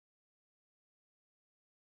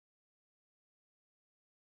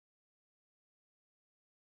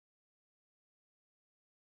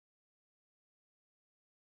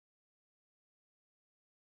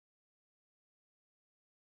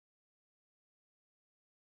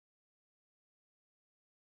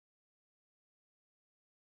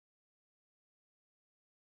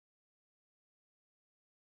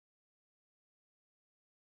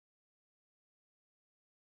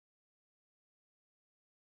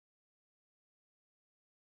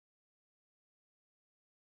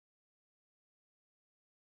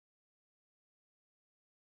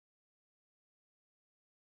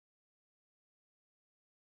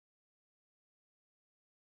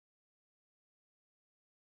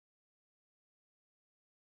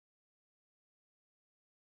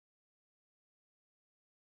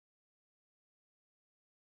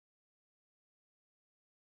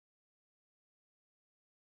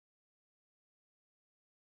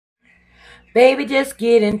Baby, just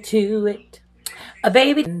get into it. A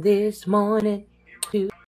baby this morning.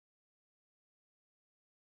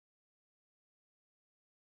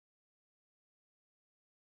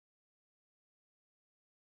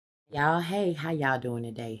 Y'all, hey, how y'all doing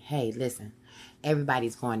today? Hey, listen,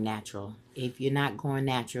 everybody's going natural. If you're not going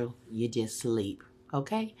natural, you just sleep.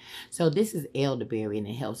 Okay? So this is elderberry and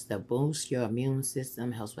it helps to boost your immune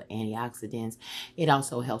system, helps with antioxidants. It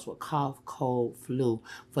also helps with cough, cold, flu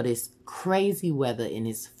for this crazy weather in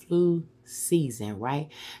this flu season, right?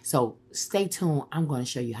 So stay tuned. I'm going to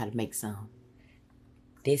show you how to make some.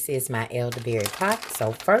 This is my elderberry pot.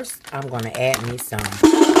 So first, I'm going to add me some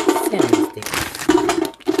cinnamon sticks.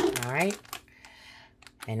 All right?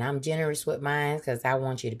 And I'm generous with mine because I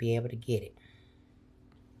want you to be able to get it.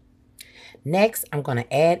 Next, I'm going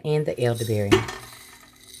to add in the elderberry.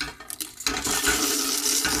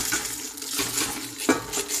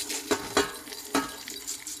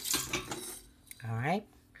 All right.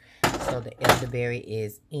 So the elderberry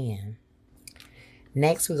is in.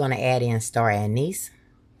 Next, we're going to add in star anise.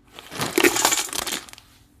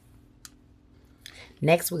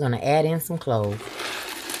 Next, we're going to add in some cloves.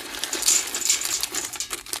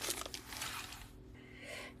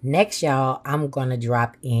 Next, y'all, I'm going to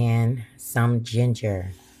drop in some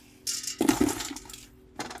ginger.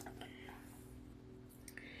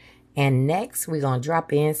 And next, we're going to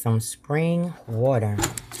drop in some spring water.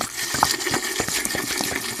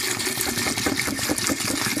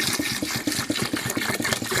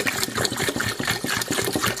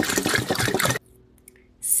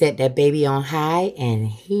 Set that baby on high, and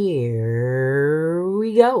here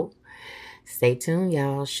we go. Stay tuned,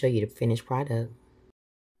 y'all. I'll show you the finished product.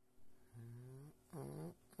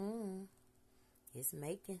 It's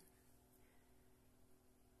making.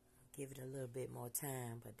 Give it a little bit more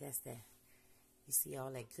time, but that's that. You see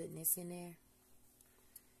all that goodness in there?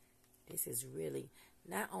 This is really,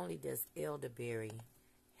 not only does elderberry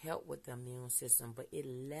help with the immune system, but it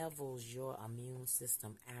levels your immune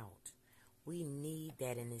system out. We need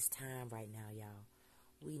that in this time right now, y'all.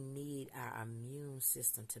 We need our immune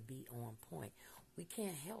system to be on point. We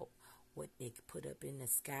can't help what they put up in the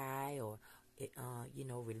sky or it,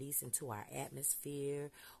 release into our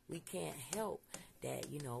atmosphere. We can't help that,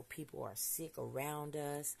 people are sick around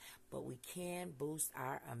us, but we can boost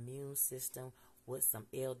our immune system with some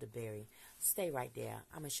elderberry. Stay right there.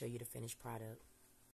 I'm going to show you the finished product.